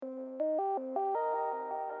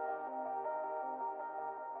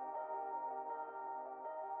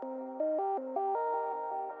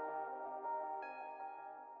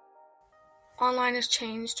online has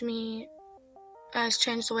changed me, has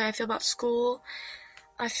changed the way I feel about school.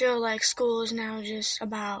 I feel like school is now just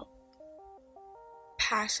about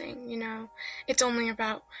passing, It's only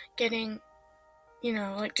about getting,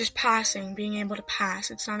 just passing, being able to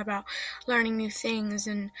pass. It's not about learning new things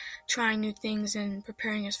and trying new things and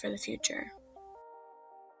preparing us for the future.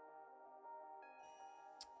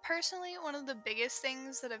 Personally, one of the biggest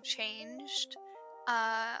things that have changed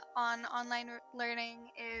on online learning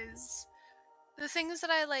is the things that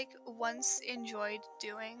I once enjoyed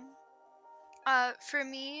doing. For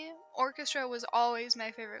me, orchestra was always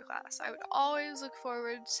my favorite class. I would always look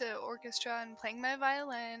forward to orchestra and playing my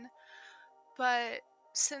violin. But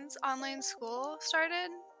since online school started,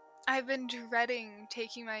 I've been dreading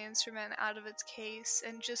taking my instrument out of its case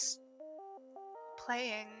and just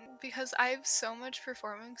playing because I have so much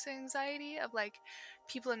performance anxiety of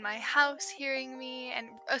people in my house hearing me and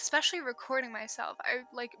especially recording myself.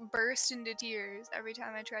 I burst into tears every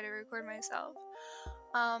time I try to record myself.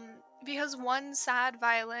 Because one sad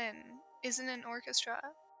violin isn't an orchestra.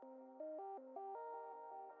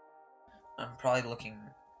 I'm probably looking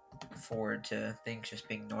forward to things just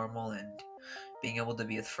being normal and being able to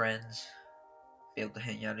be with friends, be able to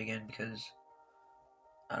hang out again, because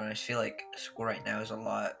I don't know, I just feel like school right now is a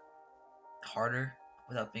lot harder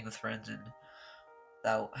without being with friends and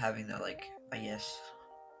without having that,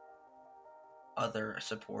 other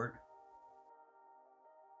support.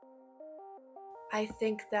 I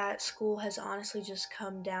think that school has honestly just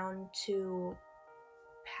come down to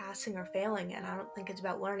passing or failing, and I don't think it's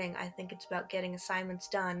about learning. I think it's about getting assignments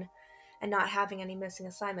done and not having any missing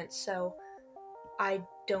assignments. So I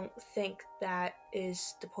don't think that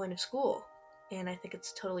is the point of school, and I think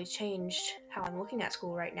it's totally changed how I'm looking at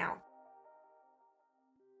school right now.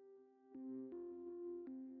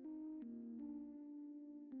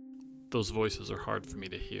 Those voices are hard for me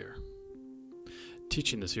to hear.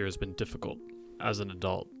 Teaching this year has been difficult as an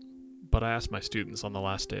adult, but I asked my students on the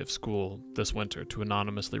last day of school this winter to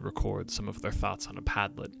anonymously record some of their thoughts on a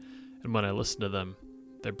Padlet, and when I listened to them,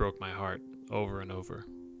 they broke my heart over and over.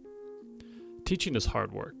 Teaching is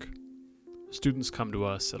hard work. Students come to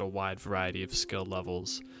us at a wide variety of skill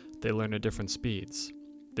levels. They learn at different speeds.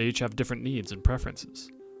 They each have different needs and preferences.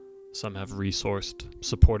 Some have resourced,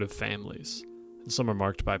 supportive families, and some are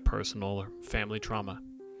marked by personal or family trauma.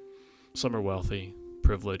 Some are wealthy,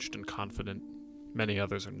 privileged, and confident. Many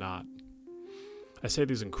others are not. I say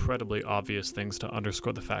these incredibly obvious things to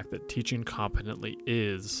underscore the fact that teaching competently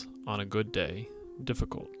is, on a good day,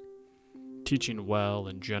 difficult. Teaching well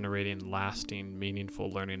and generating lasting,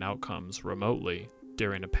 meaningful learning outcomes remotely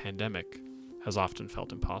during a pandemic has often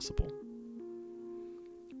felt impossible.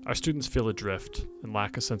 Our students feel adrift and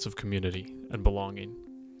lack a sense of community and belonging.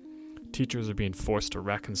 Teachers are being forced to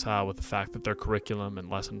reconcile with the fact that their curriculum and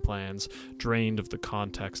lesson plans, drained of the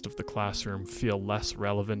context of the classroom, feel less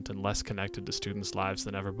relevant and less connected to students' lives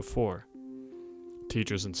than ever before.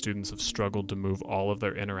 Teachers and students have struggled to move all of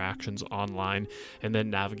their interactions online and then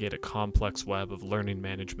navigate a complex web of learning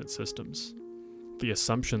management systems. The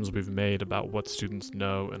assumptions we've made about what students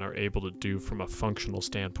know and are able to do from a functional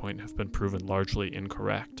standpoint have been proven largely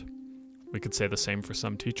incorrect. We could say the same for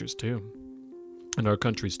some teachers too. And our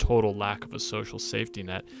country's total lack of a social safety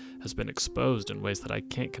net has been exposed in ways that I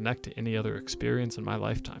can't connect to any other experience in my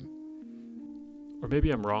lifetime. Or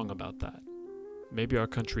maybe I'm wrong about that. Maybe our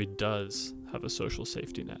country does have a social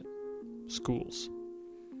safety net. Schools.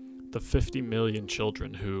 The 50 million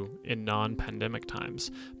children who, in non-pandemic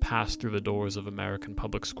times, pass through the doors of American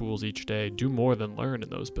public schools each day do more than learn in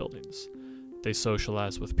those buildings. They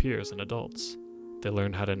socialize with peers and adults. They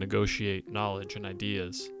learn how to negotiate knowledge and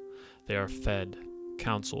ideas. They are fed,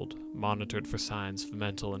 counseled, monitored for signs of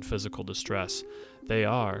mental and physical distress. They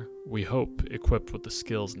are, we hope, equipped with the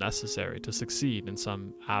skills necessary to succeed in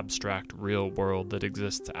some abstract real world that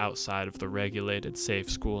exists outside of the regulated, safe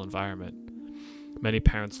school environment. Many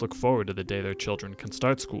parents look forward to the day their children can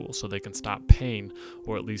start school so they can stop paying,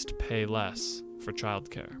 or at least pay less, for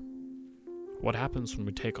childcare. What happens when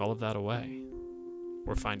we take all of that away?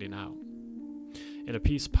 We're finding out. In a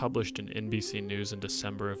piece published in NBC News in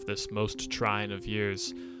December of this most trying of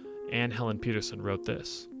years, Anne Helen Peterson wrote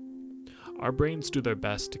this: "Our brains do their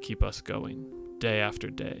best to keep us going, day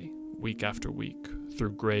after day, week after week,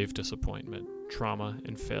 through grave disappointment, trauma,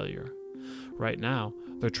 and failure. Right now,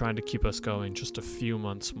 they're trying to keep us going just a few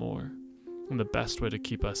months more. And the best way to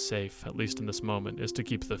keep us safe, at least in this moment, is to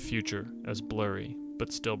keep the future as blurry,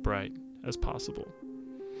 but still bright, as possible."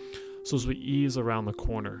 So as we ease around the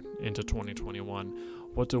corner into 2021,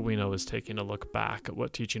 what do we know is taking a look back at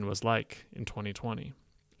what teaching was like in 2020,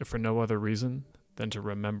 if for no other reason than to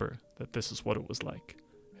remember that this is what it was like,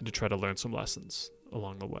 and to try to learn some lessons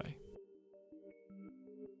along the way.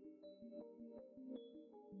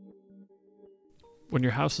 When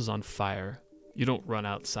your house is on fire, you don't run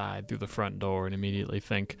outside through the front door and immediately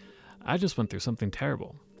think, I just went through something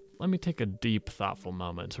terrible. Let me take a deep, thoughtful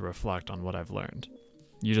moment to reflect on what I've learned.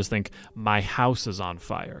 You just think, my house is on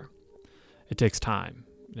fire. It takes time,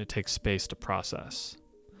 and it takes space to process.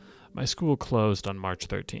 My school closed on March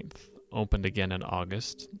 13th, opened again in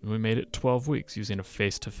August, and we made it 12 weeks using a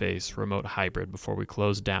face-to-face remote hybrid before we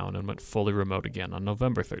closed down and went fully remote again on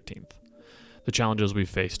November 13th. The challenges we've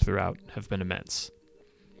faced throughout have been immense.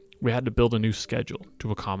 We had to build a new schedule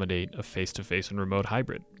to accommodate a face-to-face and remote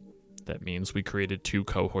hybrid. That means we created 2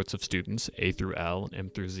 cohorts of students, A through L and M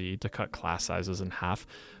through Z, to cut class sizes in half,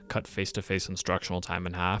 cut face-to-face instructional time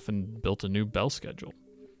in half, and built a new bell schedule.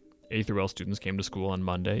 A through L students came to school on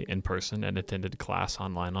Monday in person and attended class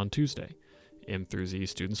online on Tuesday. M through Z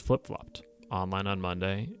students flip-flopped, online on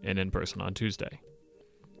Monday and in person on Tuesday.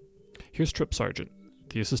 Here's Trip Sargent,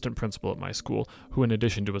 the assistant principal at my school, who in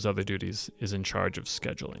addition to his other duties is in charge of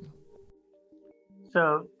scheduling.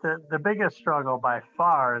 So the biggest struggle by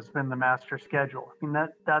far has been the master schedule. I mean,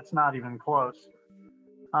 that's not even close.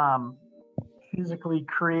 Physically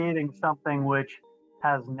creating something which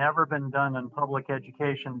has never been done in public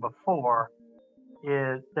education before,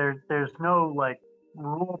 there's no like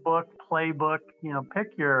rule book, playbook,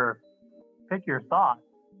 pick your thought,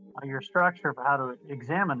 your structure for how to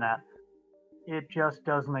examine that. It just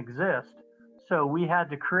doesn't exist. So we had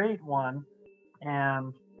to create one,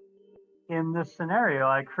 and in this scenario,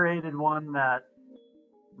 I created one that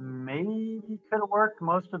maybe could have worked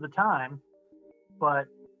most of the time, but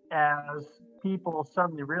as people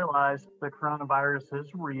suddenly realized the coronavirus is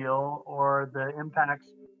real, or the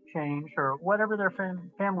impacts changed, or whatever their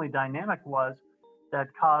family dynamic was that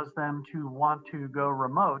caused them to want to go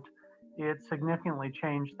remote, it significantly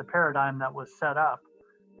changed the paradigm that was set up,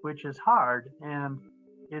 which is hard. And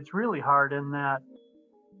it's really hard in that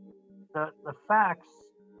the facts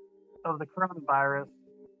of the coronavirus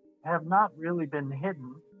have not really been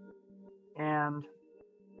hidden, and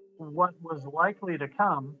what was likely to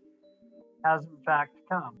come has in fact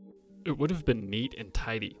come. It would have been neat and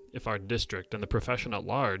tidy if our district and the profession at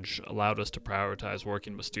large allowed us to prioritize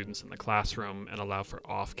working with students in the classroom and allow for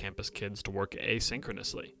off-campus kids to work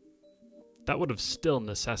asynchronously. That would have still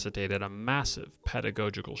necessitated a massive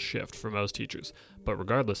pedagogical shift for most teachers, but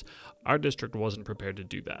regardless, our district wasn't prepared to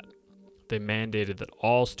do that. They mandated that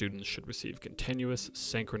all students should receive continuous,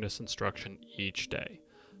 synchronous instruction each day.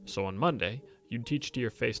 So on Monday, you'd teach to your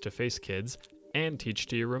face-to-face kids and teach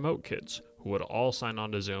to your remote kids, who would all sign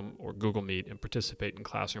on to Zoom or Google Meet and participate in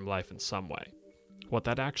classroom life in some way. What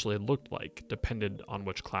that actually looked like depended on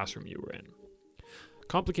which classroom you were in.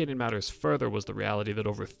 Complicating matters further was the reality that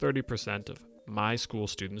over 30% of my school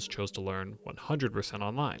students chose to learn 100%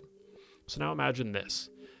 online. So now imagine this.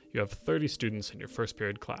 You have 30 students in your first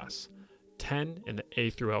period class, 10 in the A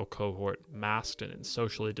through L cohort masked and in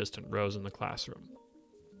socially distant rows in the classroom,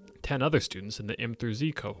 10 other students in the M through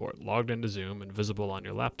Z cohort logged into Zoom and visible on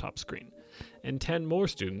your laptop screen, and 10 more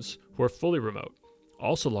students who are fully remote,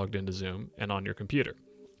 also logged into Zoom and on your computer.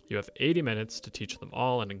 You have 80 minutes to teach them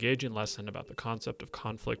all an engaging lesson about the concept of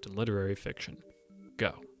conflict in literary fiction.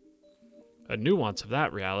 Go. A nuance of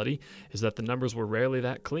that reality is that the numbers were rarely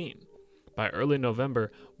that clean. By early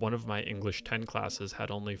November, one of my English 10 classes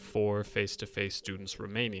had only 4 face-to-face students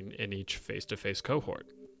remaining in each face-to-face cohort.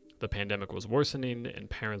 The pandemic was worsening, and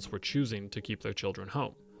parents were choosing to keep their children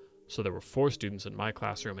home. So there were 4 students in my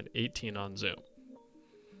classroom and 18 on Zoom.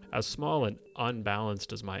 As small and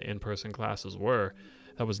unbalanced as my in-person classes were,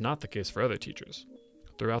 that was not the case for other teachers.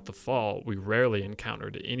 Throughout the fall, we rarely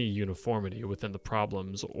encountered any uniformity within the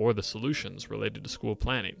problems or the solutions related to school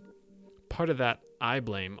planning. Part of that I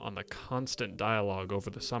blame on the constant dialogue over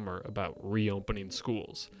the summer about reopening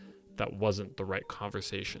schools. That wasn't the right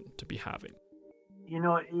conversation to be having.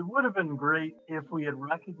 It would have been great if we had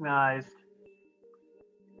recognized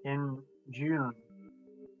in June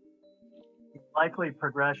the likely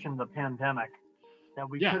progression of the pandemic, that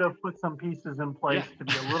we could have put some pieces in place to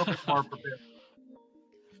be a little bit more prepared.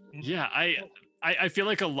 Yeah, I feel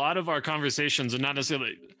like a lot of our conversations, and not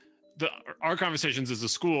necessarily our conversations as a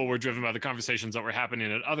school, were driven by the conversations that were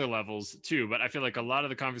happening at other levels too. But I feel like a lot of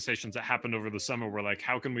the conversations that happened over the summer were like,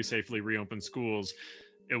 how can we safely reopen schools?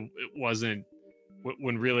 It wasn't,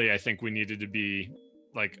 when really I think we needed to be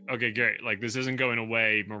like, okay, great. Like, this isn't going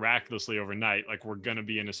away miraculously overnight. Like, we're going to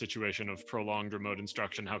be in a situation of prolonged remote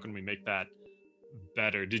instruction. How can we make that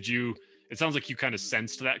better? It sounds like you kind of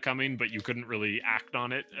sensed that coming, but you couldn't really act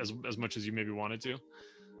on it as much as you maybe wanted to.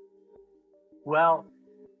 Well,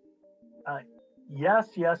 Yes,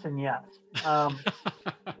 yes, and yes.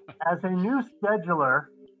 As a new scheduler,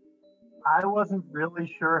 I wasn't really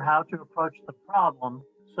sure how to approach the problem,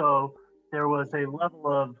 so there was a level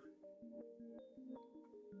of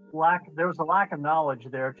there was a lack of knowledge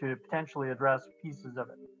there to potentially address pieces of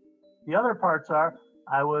it. The other parts are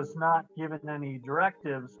I was not given any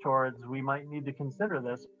directives towards we might need to consider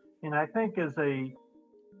this. And I think as an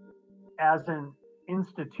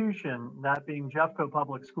institution, that being Jeffco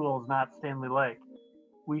Public Schools, not Stanley Lake,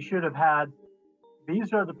 we should have had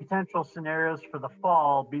these are the potential scenarios for the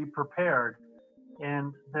fall, be prepared.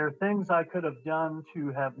 And there are things I could have done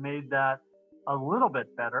to have made that a little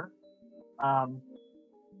bit better.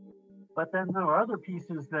 But then there are other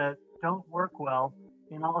pieces that don't work well.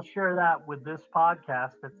 And I'll share that with this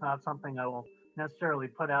podcast. It's not something I will necessarily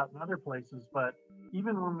put out in other places. But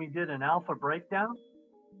even when we did an alpha breakdown,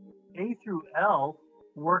 A through L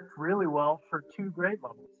worked really well for 2 grade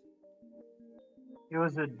levels. It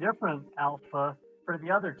was a different alpha for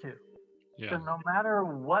the other 2. Yeah. So no matter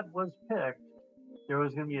what was picked, there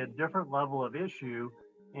was going to be a different level of issue.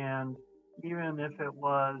 And even if it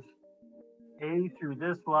was A through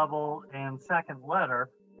this level and second letter,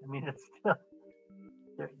 I mean, it's still,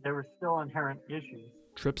 there were still inherent issues.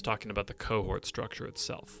 Tripp's talking about the cohort structure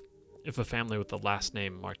itself. If a family with the last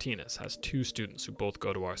name Martinez has 2 students who both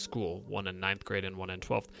go to our school, one in 9th grade and one in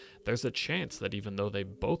 12th, there's a chance that even though they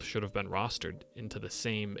both should have been rostered into the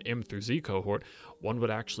same M through Z cohort, one would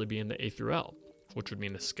actually be in the A through L, which would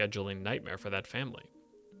mean a scheduling nightmare for that family.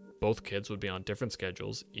 Both kids would be on different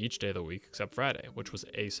schedules each day of the week except Friday, which was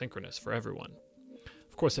asynchronous for everyone.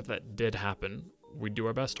 Of course, if that did happen, we'd do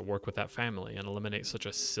our best to work with that family and eliminate such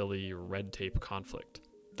a silly red tape conflict.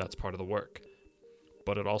 That's part of the work.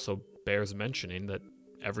 But it also bears mentioning that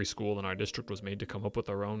every school in our district was made to come up with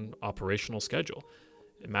their own operational schedule.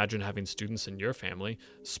 Imagine having students in your family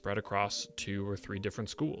spread across 2 or 3 different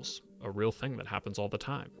schools, a real thing that happens all the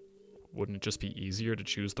time. Wouldn't it just be easier to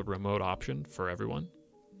choose the remote option for everyone?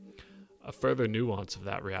 A further nuance of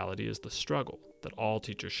that reality is the struggle that all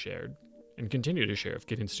teachers shared and continue to share of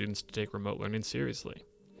getting students to take remote learning seriously.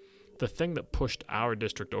 The thing that pushed our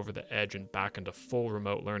district over the edge and back into full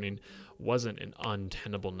remote learning wasn't an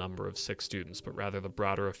untenable number of sick students, but rather the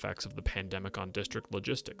broader effects of the pandemic on district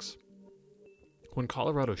logistics. When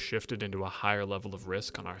Colorado shifted into a higher level of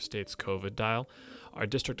risk on our state's COVID dial, our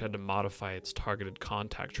district had to modify its targeted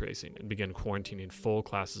contact tracing and begin quarantining full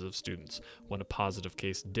classes of students when a positive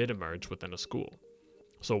case did emerge within a school.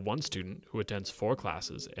 So one student who attends 4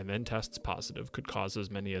 classes and then tests positive could cause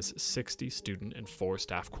as many as 60 student and 4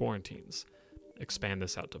 staff quarantines. Expand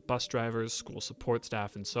this out to bus drivers, school support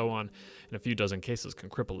staff, and so on, and a few dozen cases can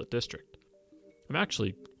cripple a district. I'm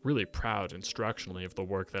actually really proud instructionally of the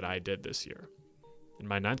work that I did this year. In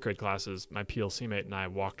my 9th grade classes, my PLC mate and I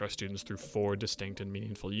walked our students through 4 distinct and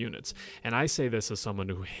meaningful units. And I say this as someone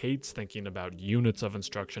who hates thinking about units of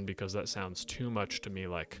instruction because that sounds too much to me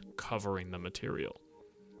like covering the material.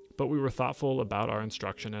 But we were thoughtful about our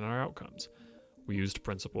instruction and our outcomes. We used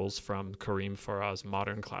principles from Kareem Farah's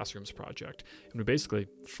Modern Classrooms project, and we basically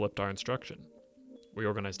flipped our instruction. We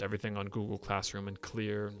organized everything on Google Classroom in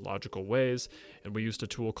clear, logical ways, and we used a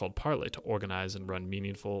tool called Parlay to organize and run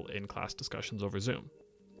meaningful in-class discussions over Zoom.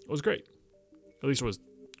 It was great. At least it was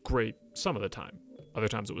great some of the time. Other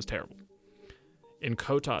times it was terrible. In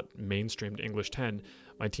co-taught mainstreamed English 10,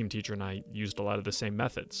 my team teacher and I used a lot of the same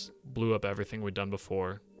methods, blew up everything we'd done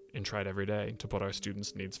before, and tried every day to put our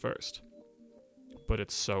students' needs first. But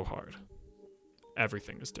it's so hard.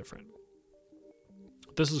 Everything is different.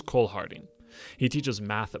 This is Cole Harding. He teaches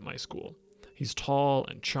math at my school. He's tall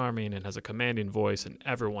and charming and has a commanding voice, and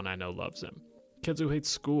everyone I know loves him. Kids who hate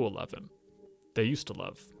school love him. They used to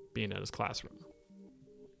love being in his classroom.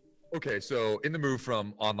 Okay, so in the move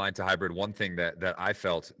from online to hybrid, one thing that I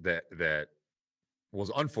felt that was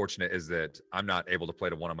unfortunate is that I'm not able to play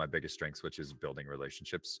to one of my biggest strengths, which is building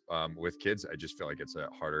relationships with kids. I just feel like it's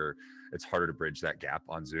harder to bridge that gap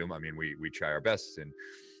on Zoom. I mean, we try our best, and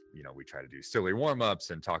we try to do silly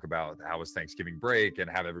warm-ups and talk about how was Thanksgiving break and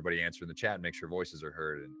have everybody answer in the chat and make sure voices are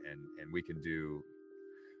heard, and we can do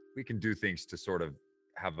things to sort of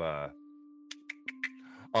have a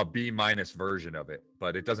B- version of it,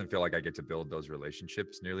 but it doesn't feel like I get to build those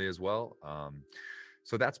relationships nearly as well.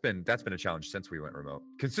 So that's been a challenge since we went remote.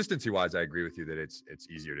 Consistency wise, I agree with you that it's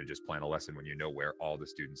easier to just plan a lesson when you know where all the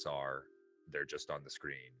students are. They're just on the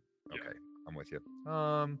screen. Okay, yeah. I'm with you.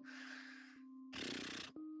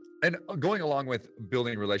 And going along with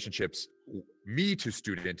building relationships, me to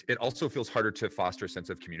student, it also feels harder to foster a sense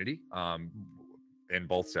of community in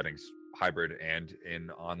both settings, hybrid and in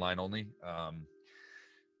online only.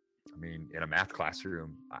 I mean, in a math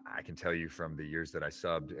classroom, I can tell you from the years that I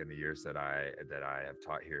subbed and the years that I have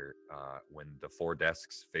taught here, when the 4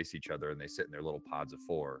 desks face each other and they sit in their little pods of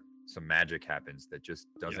 4, some magic happens that just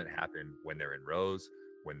doesn't happen when they're in rows,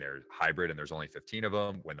 when they're hybrid and there's only 15 of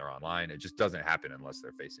them, when they're online. It just doesn't happen unless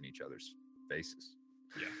they're facing each other's faces.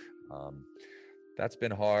 That's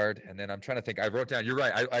been hard. And then I'm trying to think. I wrote down. You're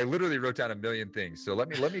right. I literally wrote down a million things. So let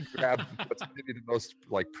me grab what's maybe the most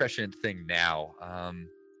like prescient thing now.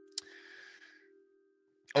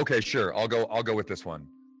 Okay, sure. I'll go with this one.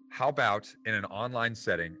 How about in an online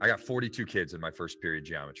setting? I got 42 kids in my first period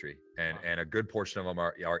geometry, and a good portion of them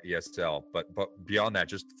are ESL. But beyond that,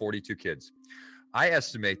 just 42 kids. I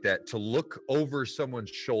estimate that to look over someone's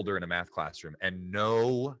shoulder in a math classroom and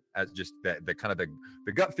know as just the kind of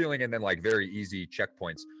the gut feeling and then like very easy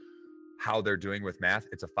checkpoints how they're doing with math,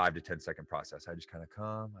 it's a 5 to 10 second process. I just kind of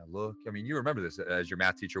come, I look. I mean, you remember this as your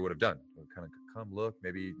math teacher would have done. Kind of come, look,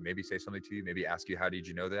 maybe say something to you, maybe ask you, how did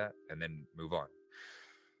you know that? And then move on.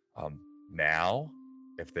 Now,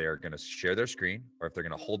 if they are going to share their screen or if they're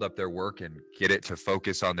going to hold up their work and get it to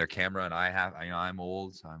focus on their camera, and I'm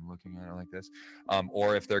old, so I'm looking at it like this,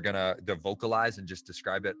 or if they're going to vocalize and just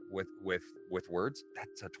describe it with words,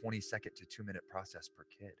 that's a 20-second to 2-minute process per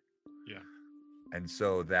kid. Yeah. And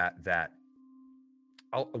so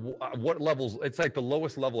what levels, it's like the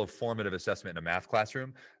lowest level of formative assessment in a math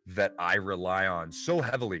classroom that I rely on so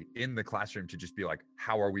heavily in the classroom to just be like,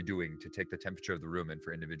 how are we doing, to take the temperature of the room and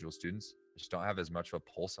for individual students. I just don't have as much of a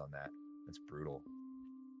pulse on that. It's brutal.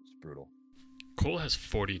 It's brutal. Cole has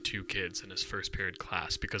 42 kids in his first period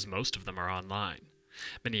class because most of them are online.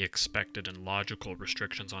 Many expected and logical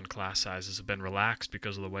restrictions on class sizes have been relaxed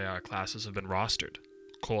because of the way our classes have been rostered.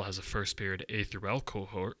 Cole has a first period A through L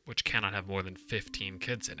cohort, which cannot have more than 15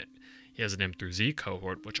 kids in it. He has an M through Z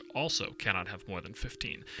cohort, which also cannot have more than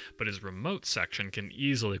 15, but his remote section can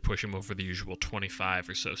easily push him over the usual 25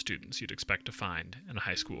 or so students you'd expect to find in a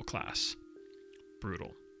high school class.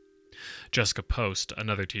 Brutal. Jessica Post,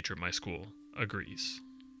 another teacher at my school, agrees.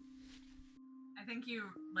 I think you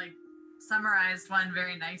summarized one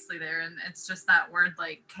very nicely there, and it's just that word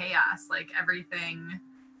chaos. Everything,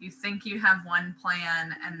 you think you have one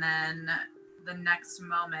plan, and then the next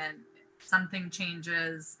moment something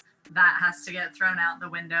changes, that has to get thrown out the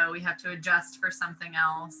window, we have to adjust for something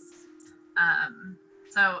else.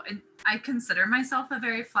 So I consider myself a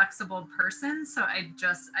very flexible person, so I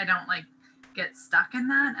don't get stuck in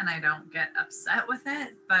that, and I don't get upset with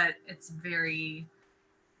it, but it's very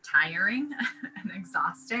tiring and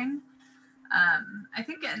exhausting. I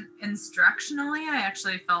think instructionally, I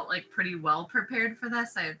actually felt pretty well prepared for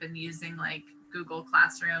this. I have been using Google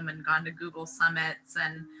Classroom and gone to Google Summits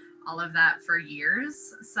and all of that for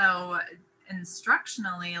years. So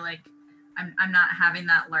instructionally, I'm not having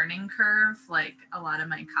that learning curve like a lot of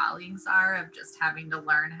my colleagues are, of just having to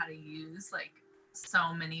learn how to use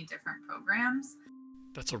so many different programs.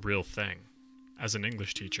 That's a real thing. As an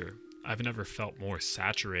English teacher, I've never felt more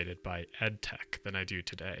saturated by EdTech than I do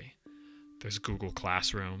today. There's Google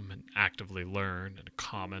Classroom and Actively Learn and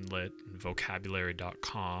Common Lit and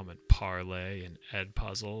Vocabulary.com and Parlay and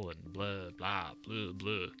Edpuzzle and blah, blah, blah,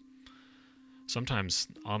 blah. Sometimes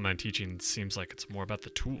online teaching seems like it's more about the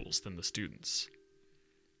tools than the students.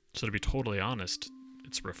 So to be totally honest,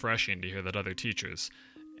 it's refreshing to hear that other teachers,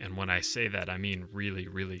 and when I say that I mean really,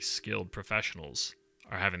 really skilled professionals,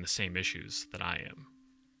 are having the same issues that I am.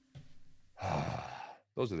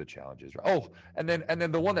 Those are the challenges, right? Oh, and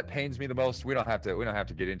then the one that pains me the most, we don't have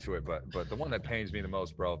to get into it, but the one that pains me the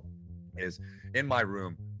most, bro, is in my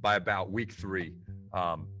room by about week 3.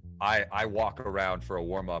 I walk around for a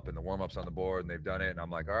warm-up, and the warm-up's on the board, and they've done it, and I'm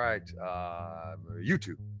like, all right, you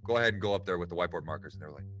two, go ahead and go up there with the whiteboard markers. And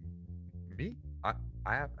they're like, me? I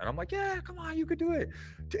have, and I'm like, yeah, come on, you could do it.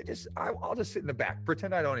 I'll just sit in the back,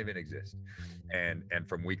 pretend I don't even exist. And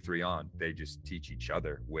from week 3 on, they just teach each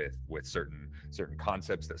other with certain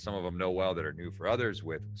concepts that some of them know well that are new for others,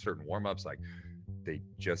 with certain warm-ups. They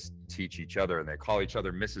just teach each other, and they call each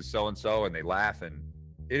other Mrs. So-and-so, and they laugh. And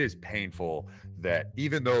it is painful that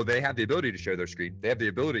even though they have the ability to share their screen, they have the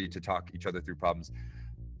ability to talk each other through problems.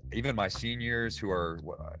 Even my seniors who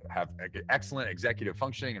have excellent executive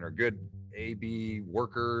functioning and are good A/B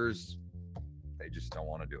workers, they just don't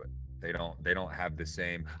want to do it. They don't have the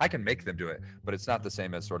same, I can make them do it, but it's not the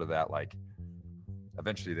same as sort of that,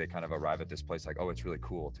 eventually they kind of arrive at this place oh, it's really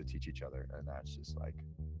cool to teach each other. And that's just that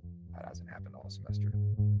hasn't happened all semester.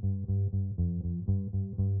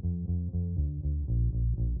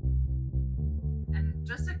 And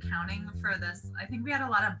just accounting for this, I think we had a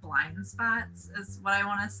lot of blind spots is what I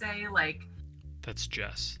want to say. That's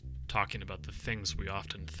Jess, talking about the things we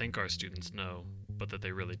often think our students know, but that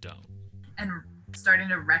they really don't. And starting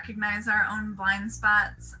to recognize our own blind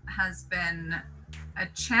spots has been a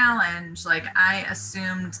challenge. Like, I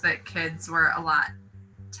assumed that kids were a lot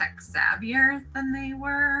tech savvier than they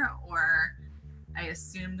were, or I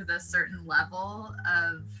assumed the certain level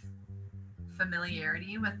of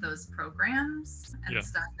familiarity with those programs and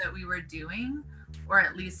stuff that we were doing, or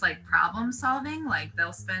at least like problem solving. Like,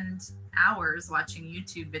 they'll spend hours watching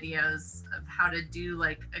YouTube videos of how to do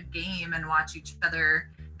like a game and watch each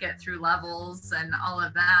other get through levels and all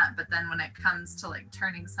of that, but then when it comes to like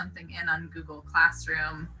turning something in on Google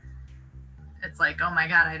Classroom, it's like, oh my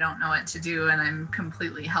god, I don't know what to do and I'm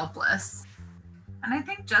completely helpless. And I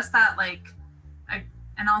think just that, like,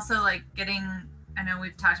 and also like getting, I know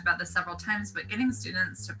we've talked about this several times, but getting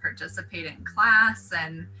students to participate in class,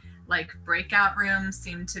 and like breakout rooms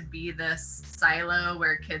seem to be this silo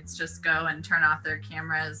where kids just go and turn off their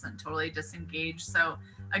cameras and totally disengage. So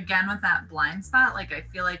again, with that blind spot, like, I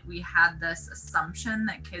feel like we had this assumption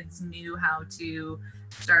that kids knew how to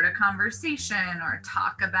start a conversation or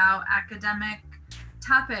talk about academic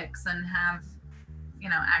topics and have, you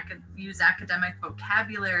know, use academic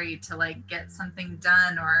vocabulary to like get something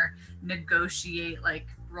done or negotiate like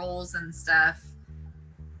roles and stuff,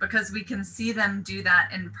 because we can see them do that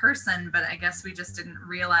in person, but I guess we just didn't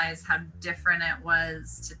realize how different it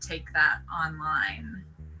was to take that online.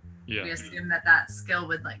 Yeah. We assumed that that skill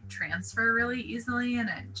would like transfer really easily, and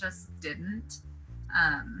it just didn't.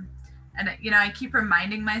 And it, you know, I keep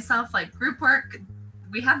reminding myself, like, group work,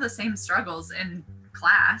 we have the same struggles in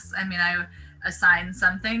class. I mean, I assign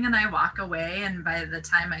something and I walk away, and by the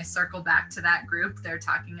time I circle back to that group, they're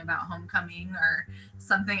talking about homecoming or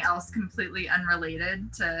something else completely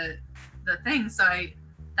unrelated to the thing. So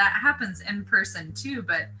that happens in person too,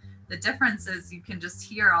 but the difference is you can just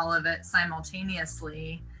hear all of it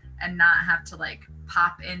simultaneously and not have to like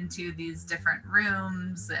pop into these different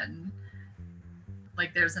rooms, and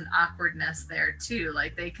like there's an awkwardness there too.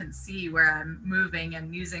 Like, they can see where I'm moving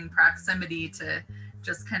and using proximity to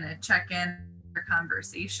just kind of check in for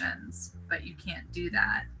conversations, but you can't do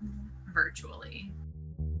that virtually.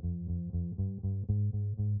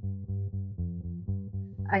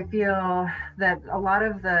 I feel that a lot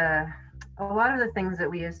of the things that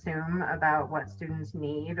we assume about what students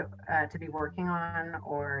need to be working on,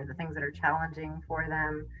 or the things that are challenging for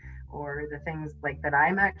them, or the things like that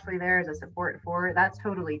I'm actually there as a support for, that's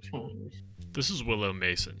totally changed. This is Willow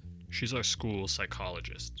Mason. She's our school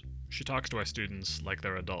psychologist. She talks to our students like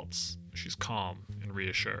they're adults. She's calm and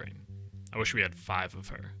reassuring. I wish we had 5 of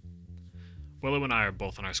her. Willow and I are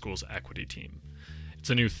both on our school's equity team. It's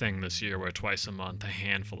a new thing this year where twice a month a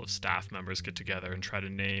handful of staff members get together and try to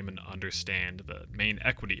name and understand the main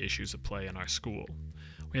equity issues at play in our school.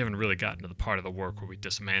 We haven't really gotten to the part of the work where we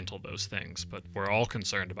dismantle those things, but we're all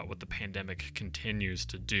concerned about what the pandemic continues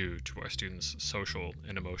to do to our students' social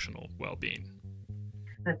and emotional well-being.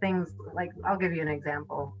 The things, like, I'll give you an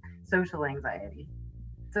example, social anxiety.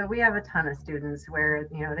 So we have a ton of students where,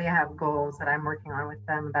 you know, they have goals that I'm working on with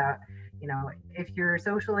them about, you know, if your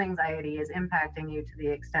social anxiety is impacting you to the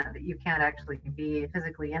extent that you can't actually be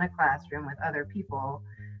physically in a classroom with other people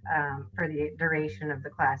for the duration of the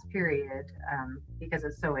class period, because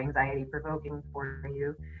it's so anxiety provoking for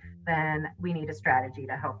you, then we need a strategy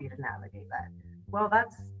to help you to navigate that. Well,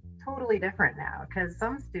 that's totally different now, because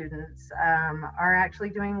some students are actually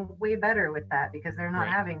doing way better with that, because they're not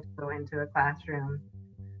having to go into a classroom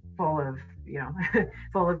full of, you know,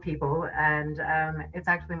 full of people, and it's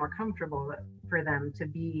actually more comfortable for them to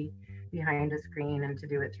be behind a screen and to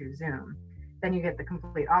do it through Zoom. Then you get the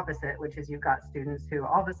complete opposite, which is you've got students who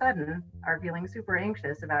all of a sudden are feeling super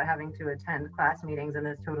anxious about having to attend class meetings in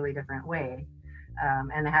this totally different way,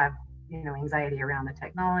 and have, you know, anxiety around the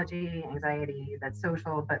technology, anxiety that's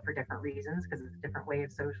social, but for different reasons, because it's a different way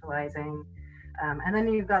of socializing. And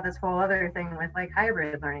then you've got this whole other thing with like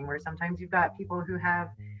hybrid learning, where sometimes you've got people who have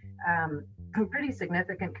pretty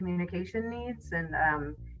significant communication needs and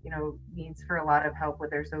you know, needs for a lot of help with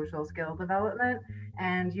their social skill development,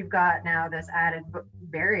 and you've got now this added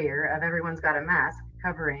barrier of everyone's got a mask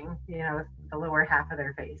covering, you know, the lower half of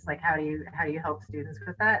their face. Like, how do you help students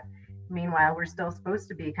with that? Meanwhile, we're still supposed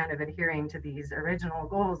to be kind of adhering to these original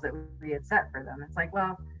goals that we had set for them. It's like,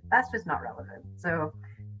 well, that's just not relevant. So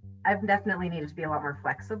I've definitely needed to be a lot more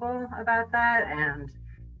flexible about that and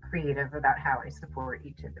creative about how I support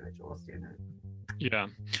each individual student. Yeah.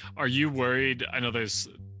 Are you worried? I know there's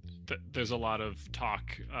a lot of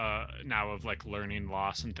talk now of like learning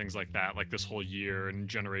loss and things like that. Like, this whole year and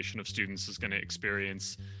generation of students is going to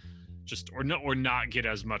experience just or not get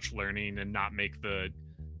as much learning and not make the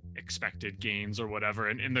expected gains or whatever.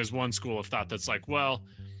 And there's one school of thought that's like, well,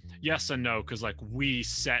 yes and no, because like we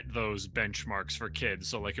set those benchmarks for kids.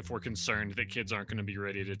 So like if we're concerned that kids aren't going to be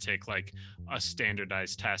ready to take like a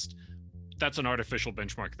standardized test, that's an artificial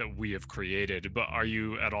benchmark that we have created. But are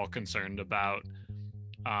you at all concerned about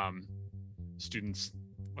students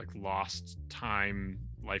like lost time,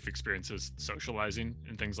 life experiences, socializing,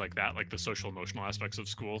 and things like that, like the social emotional aspects of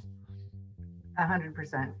school?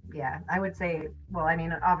 100%. Yeah, I would say, well, I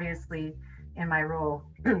mean, obviously in my role,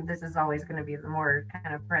 this is always going to be the more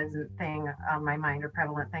kind of present thing on my mind, or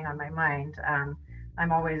prevalent thing on my mind.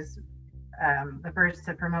 I'm always the first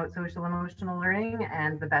to promote social emotional learning,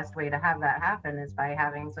 and the best way to have that happen is by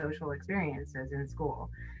having social experiences in school.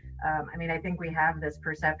 I mean, I think we have this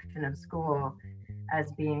perception of school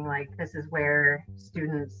as being like, this is where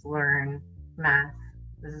students learn math,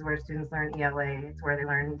 this is where students learn ELA, it's where they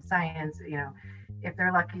learn science. You know, if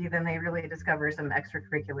they're lucky, then they really discover some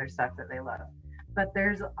extracurricular stuff that they love. But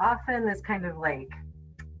there's often this kind of like,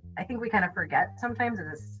 I think we kind of forget sometimes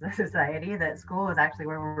as a society that school is actually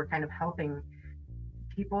where we're kind of helping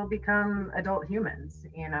people become adult humans,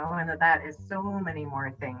 you know, and that is so many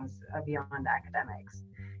more things beyond academics.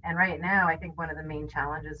 And right now, I think one of the main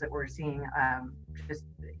challenges that we're seeing just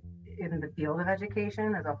in the field of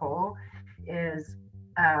education as a whole is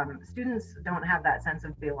students don't have that sense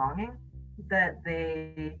of belonging that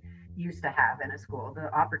they used to have in a school.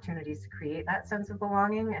 The opportunities to create that sense of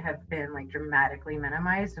belonging have been like dramatically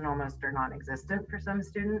minimized and almost are non-existent for some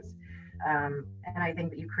students. And I think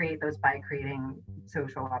that you create those by creating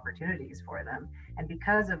social opportunities for them. And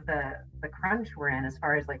because of the crunch we're in, as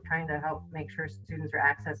far as like trying to help make sure students are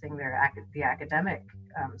accessing the academic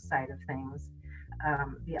side of things,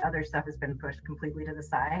 the other stuff has been pushed completely to the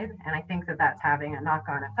side. And I think that that's having a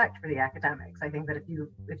knock-on effect for the academics. I think that if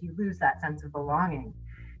you lose that sense of belonging,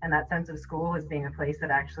 and that sense of school as being a place that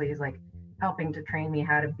actually is like helping to train me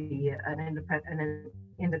how to be an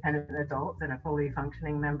independent adult and a fully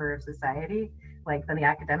functioning member of society, like then the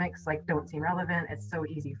academics like don't seem relevant. It's so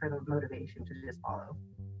easy for the motivation to just follow.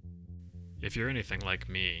 If you're anything like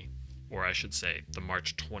me, or I should say the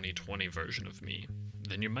March 2020 version of me,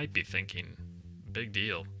 then you might be thinking, big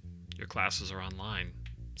deal, your classes are online,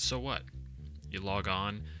 so what? You log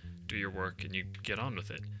on, do your work, and you get on with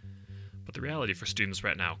it. But the reality for students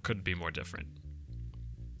right now couldn't be more different.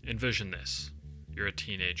 Envision this. You're a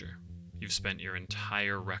teenager. You've spent your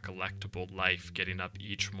entire recollectable life getting up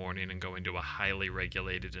each morning and going to a highly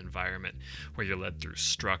regulated environment where you're led through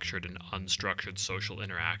structured and unstructured social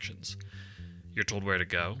interactions. You're told where to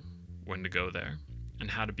go, when to go there,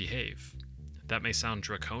 and how to behave. That may sound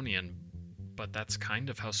draconian, but that's kind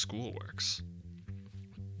of how school works.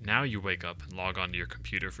 Now you wake up and log onto your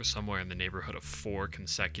computer for somewhere in the neighborhood of 4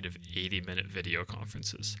 consecutive 80-minute video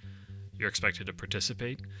conferences. You're expected to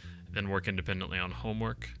participate, then work independently on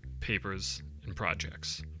homework, papers, and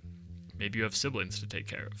projects. Maybe you have siblings to take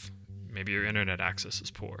care of. Maybe your internet access is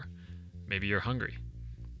poor. Maybe you're hungry.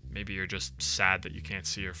 Maybe you're just sad that you can't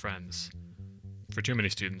see your friends. For too many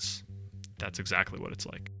students, that's exactly what it's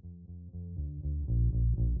like.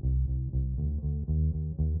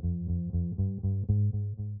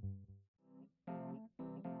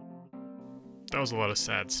 That was a lot of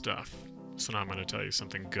sad stuff, so now I'm going to tell you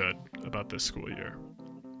something good about this school year.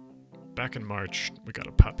 Back in March, we got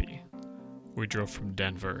a puppy. We drove from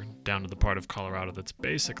Denver down to the part of Colorado that's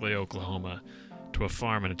basically Oklahoma to a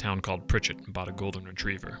farm in a town called Pritchett and bought a golden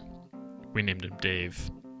retriever. We named him Dave.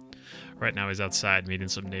 Right now he's outside meeting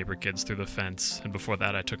some neighbor kids through the fence, and before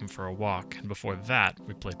that I took him for a walk, and before that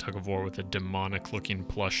we played tug of war with a demonic-looking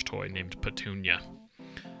plush toy named Petunia.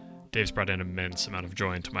 Dave's brought an immense amount of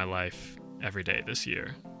joy into my life every day this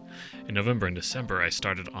year. In November and December, I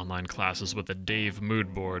started online classes with a Dave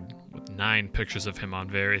mood board with 9 pictures of him on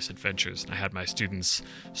various adventures, and I had my students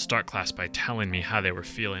start class by telling me how they were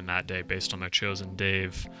feeling that day based on their chosen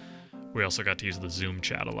Dave. We also got to use the Zoom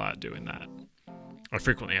chat a lot doing that. I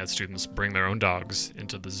frequently had students bring their own dogs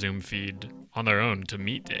into the Zoom feed on their own to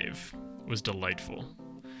meet Dave. It was delightful.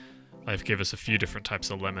 Life gave us a few different types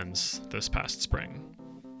of lemons this past spring.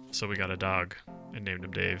 So we got a dog and named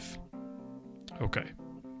him Dave. Okay,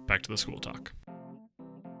 back to the school talk.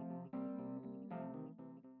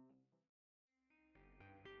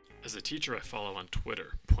 As a teacher I follow on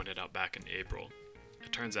Twitter pointed out back in April,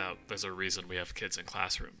 it turns out there's a reason we have kids in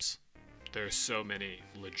classrooms. There are so many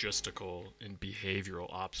logistical and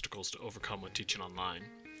behavioral obstacles to overcome when teaching online.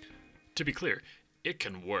 To be clear, it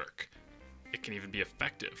can work. It can even be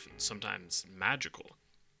effective and sometimes magical,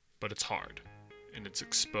 but it's hard, and it's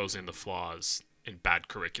exposing the flaws in bad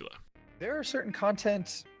curricula. There are certain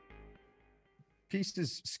content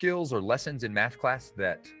pieces, skills, or lessons in math class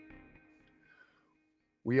that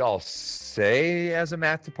we all say as a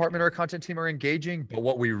math department or a content team are engaging, but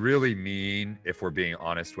what we really mean, if we're being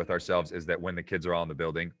honest with ourselves, is that when the kids are all in the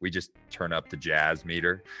building, we just turn up the jazz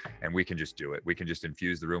meter and we can just do it. We can just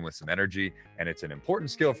infuse the room with some energy, and it's an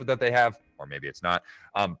important skill that they have, or maybe it's not.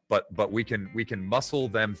 But we can muscle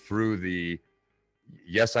them through the,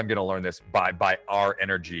 yes, I'm going to learn this by our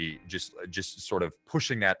energy, just sort of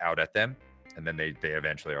pushing that out at them. And then they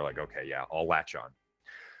eventually are like, okay, yeah, I'll latch on.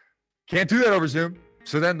 Can't do that over Zoom.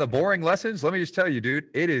 So then the boring lessons, let me just tell you, dude,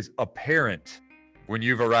 it is apparent when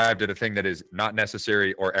you've arrived at a thing that is not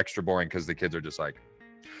necessary or extra boring, because the kids are just like,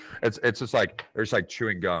 it's just like, they're just like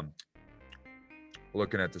chewing gum,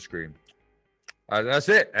 looking at the screen. That's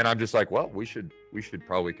it. And I'm just like, well, we should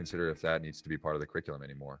probably consider if that needs to be part of the curriculum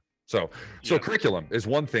anymore. So curriculum is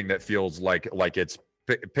one thing that feels like it's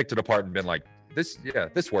picked it apart and been like, this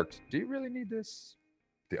worked. Do you really need this?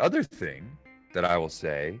 The other thing that I will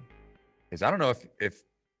say is, I don't know if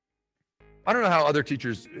I don't know how other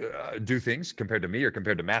teachers do things compared to me or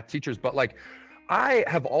compared to math teachers, but like, I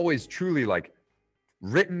have always truly like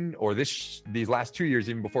written, or these last 2 years,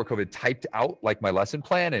 even before COVID, typed out like my lesson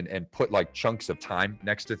plan and put like chunks of time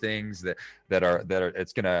next to things that are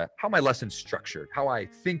it's gonna, how my lesson's structured, how I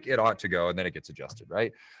think it ought to go, and then it gets adjusted,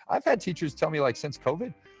 right? I've had teachers tell me, like, since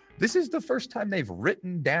COVID, this is the first time they've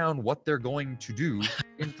written down what they're going to do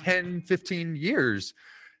in 10, 15 years.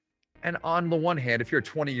 And on the one hand, if you're a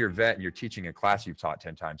 20-year vet and you're teaching a class you've taught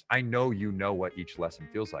 10 times, I know you know what each lesson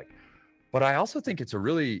feels like. But I also think it's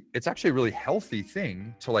actually a really healthy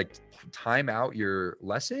thing to like time out your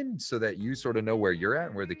lesson so that you sort of know where you're at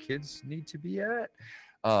and where the kids need to be at.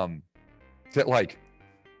 That like,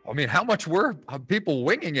 I mean, how much were people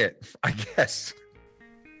winging it, I guess.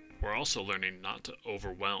 We're also learning not to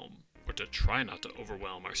overwhelm, or to try not to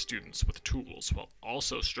overwhelm our students with tools, while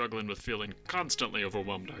also struggling with feeling constantly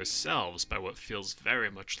overwhelmed ourselves by what feels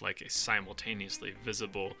very much like a simultaneously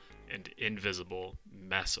visible and invisible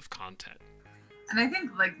mess of content. And I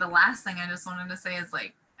think like the last thing I just wanted to say is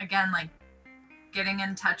like, again, like getting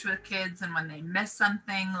in touch with kids, and when they miss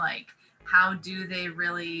something, like how do they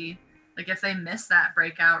really, like if they miss that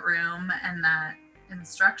breakout room and that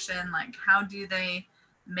instruction, like how do they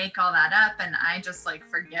make all that up? And I just like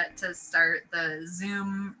forget to start the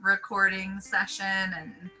Zoom recording session,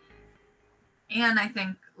 and I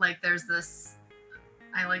think like there's this,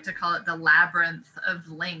 I like to call it the labyrinth of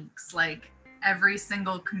links, like every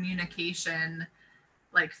single communication,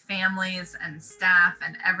 like families and staff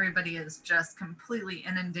and everybody is just completely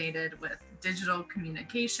inundated with digital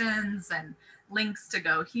communications and links to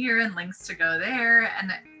go here and links to go there.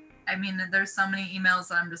 And I mean, there's so many emails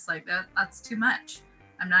that I'm just like, that's too much.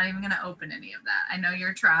 I'm not even going to open any of that. I know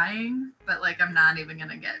you're trying, but like, I'm not even going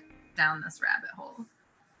to get down this rabbit hole.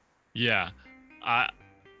 Yeah.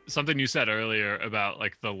 Something you said earlier about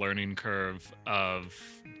like the learning curve of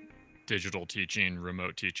digital teaching,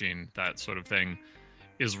 remote teaching, that sort of thing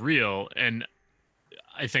is real. And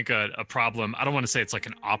I think a problem, I don't want to say it's like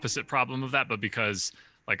an opposite problem of that, but because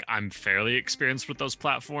like I'm fairly experienced with those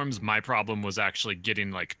platforms, my problem was actually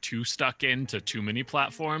getting like too stuck into too many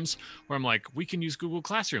platforms where I'm like, we can use Google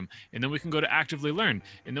Classroom, and then we can go to Actively Learn,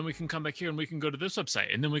 and then we can come back here and we can go to this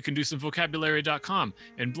website, and then we can do some vocabulary.com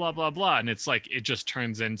and blah, blah, blah. And it's like, it just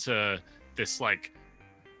turns into this like,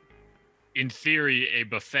 in theory, a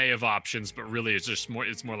buffet of options, but really it's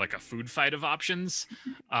more like a food fight of options,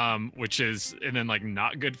 which is, and then like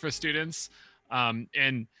not good for students.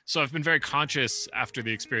 And so I've been very conscious after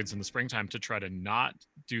the experience in the springtime to try to not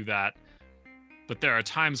do that. But there are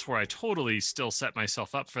times where I totally still set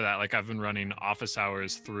myself up for that. Like I've been running office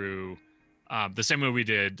hours through the same way we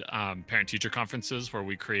did parent-teacher conferences, where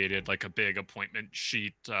we created like a big appointment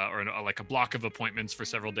sheet or like a block of appointments for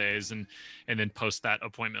several days, and then post that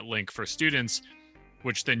appointment link for students,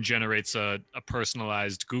 which then generates a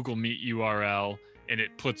personalized Google Meet URL, and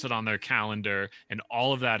it puts it on their calendar, and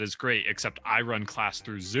all of that is great, except I run class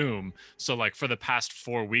through Zoom. So like for the past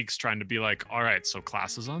 4 weeks, trying to be like, all right, so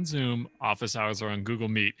class is on Zoom, office hours are on Google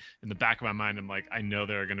Meet. In the back of my mind, I'm like, I know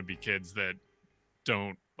there are going to be kids that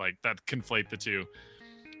don't like that, conflate the two.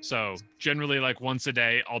 So generally like once a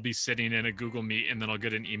day, I'll be sitting in a Google Meet, and then I'll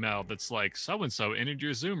get an email that's like, so-and-so entered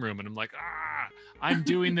your Zoom room. And I'm like, I'm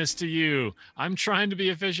doing this to you. I'm trying to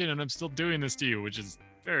be efficient, and I'm still doing this to you, which is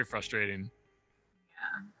very frustrating.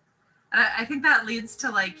 I think that leads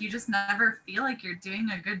to like, you just never feel like you're doing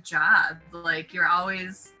a good job. Like you're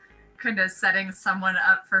always kind of setting someone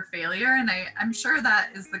up for failure. And I'm sure that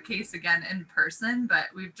is the case again in person, but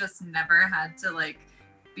we've just never had to like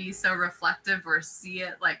be so reflective or see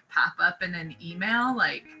it like pop up in an email.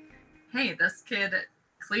 Like, hey, this kid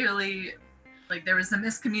clearly, like there was a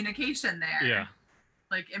miscommunication there. Yeah.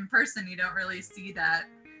 Like in person, you don't really see that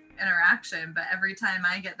interaction, but every time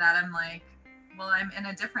I get that, I'm like, well, I'm in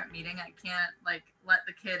a different meeting. I can't like let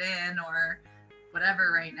the kid in or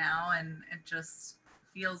whatever right now. And it just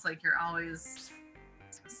feels like you're always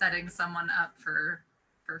setting someone up for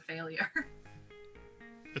failure.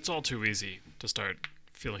 It's all too easy to start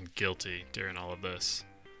feeling guilty during all of this.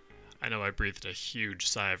 I know I breathed a huge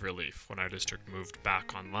sigh of relief when our district moved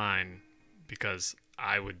back online because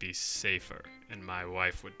I would be safer and my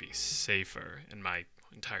wife would be safer and my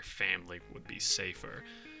entire family would be safer.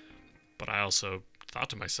 But I also thought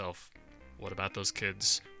to myself, what about those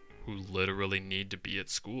kids who literally need to be at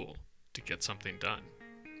school to get something done?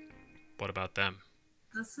 What about them?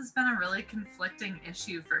 This has been a really conflicting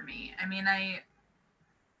issue for me. I mean,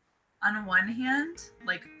 on one hand,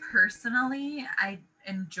 like personally, I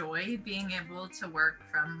enjoy being able to work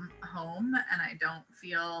from home and I don't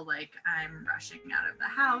feel like I'm rushing out of the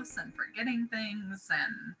house and forgetting things,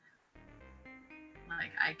 and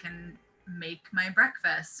like I can make my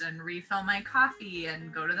breakfast and refill my coffee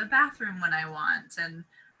and go to the bathroom when I want, and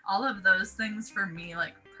all of those things for me,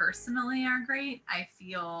 like personally, are great. I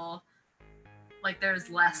feel like there's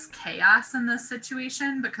less chaos in this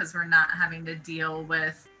situation because we're not having to deal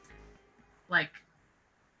with, like,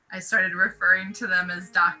 I started referring to them as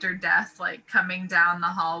Dr. Death, like coming down the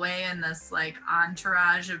hallway and this like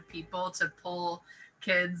entourage of people to pull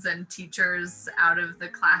kids and teachers out of the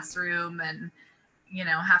classroom and, you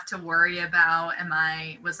know, have to worry about,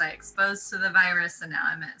 was I exposed to the virus and now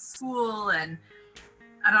I'm at school, and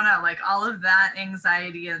I don't know, like all of that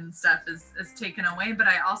anxiety and stuff is taken away. But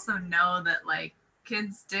I also know that like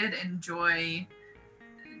kids did enjoy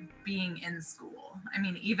being in school. I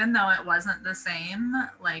mean, even though it wasn't the same,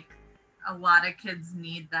 like a lot of kids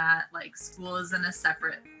need that. Like school is in a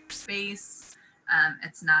separate space.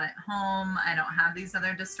 It's not at home. I don't have these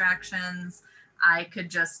other distractions. I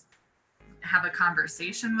could just have a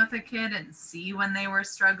conversation with a kid and see when they were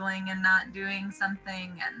struggling and not doing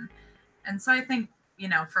something. And so I think, you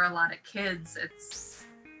know, for a lot of kids,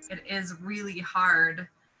 it is really hard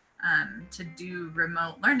to do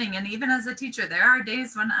remote learning. And even as a teacher, there are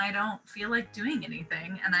days when I don't feel like doing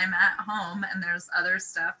anything and I'm at home and there's other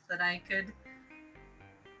stuff that I could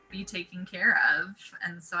be taking care of.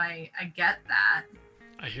 And so I get that.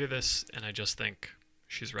 I hear this and I just think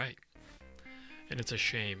she's right. And it's a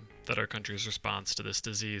shame that our country's response to this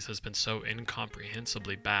disease has been so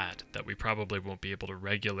incomprehensibly bad that we probably won't be able to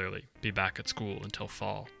regularly be back at school until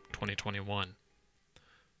fall 2021.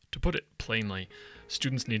 To put it plainly,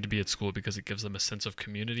 students need to be at school because it gives them a sense of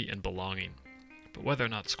community and belonging. But whether or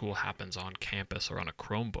not school happens on campus or on a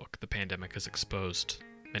Chromebook, the pandemic has exposed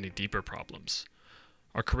many deeper problems.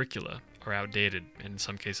 Our curricula are outdated and in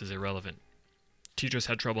some cases irrelevant. Teachers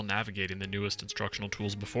had trouble navigating the newest instructional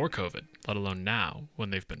tools before COVID, let alone now, when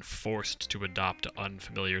they've been forced to adopt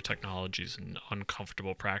unfamiliar technologies and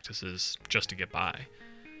uncomfortable practices just to get by.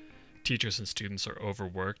 Teachers and students are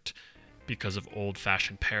overworked because of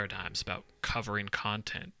old-fashioned paradigms about covering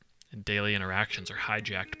content, and daily interactions are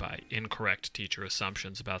hijacked by incorrect teacher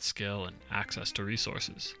assumptions about skill and access to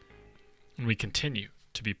resources. And we continue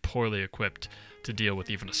to be poorly equipped to deal with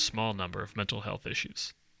even a small number of mental health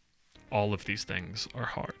issues. All of these things are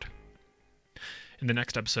hard. In the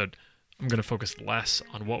next episode, I'm going to focus less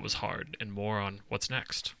on what was hard and more on what's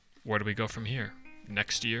next. Where do we go from here?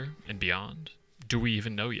 Next year and beyond? Do we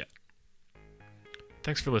even know yet?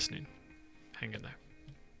 Thanks for listening. Hang in there.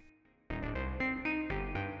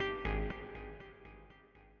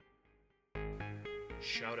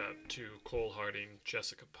 Shout out to Cole Harding,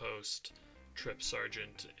 Jessica Post, Trip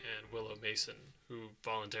Sargent, and Willow Mason, who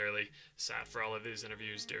voluntarily sat for all of these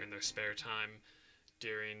interviews during their spare time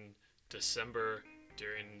during December,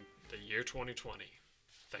 during the year 2020.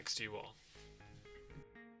 Thanks to you all.